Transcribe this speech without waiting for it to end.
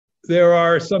there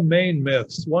are some main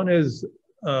myths. One is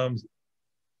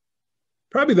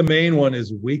probably the main one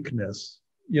is weakness.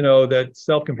 You know, that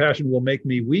self-compassion will make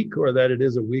me weak, or that it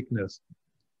is a weakness.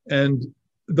 And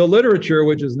the literature,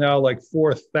 which is now like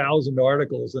 4,000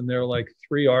 articles, and there are like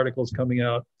 3 articles coming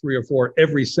out, 3 or 4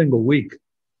 every single week,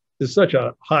 is such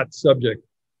a hot subject.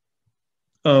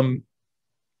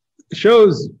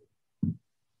 Shows,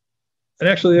 and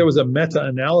actually there was a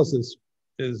meta-analysis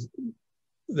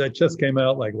that just came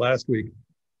out like last week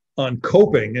on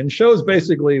coping, and shows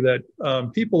basically that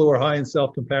people who are high in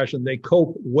self-compassion, they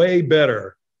cope way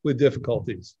better with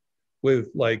difficulties, with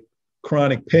like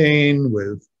chronic pain,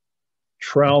 with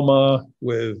trauma,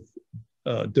 with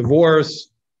divorce,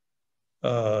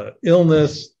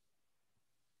 illness,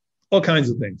 all kinds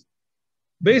of things.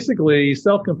 Basically,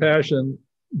 self-compassion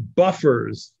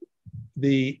buffers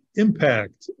the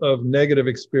impact of negative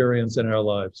experience in our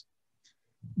lives.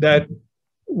 That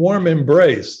warm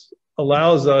embrace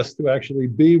allows us to actually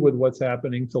be with what's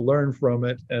happening, to learn from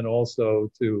it, and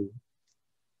also to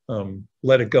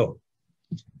let it go.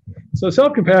 So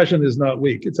self-compassion is not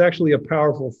weak. It's actually a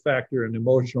powerful factor in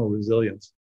emotional resilience.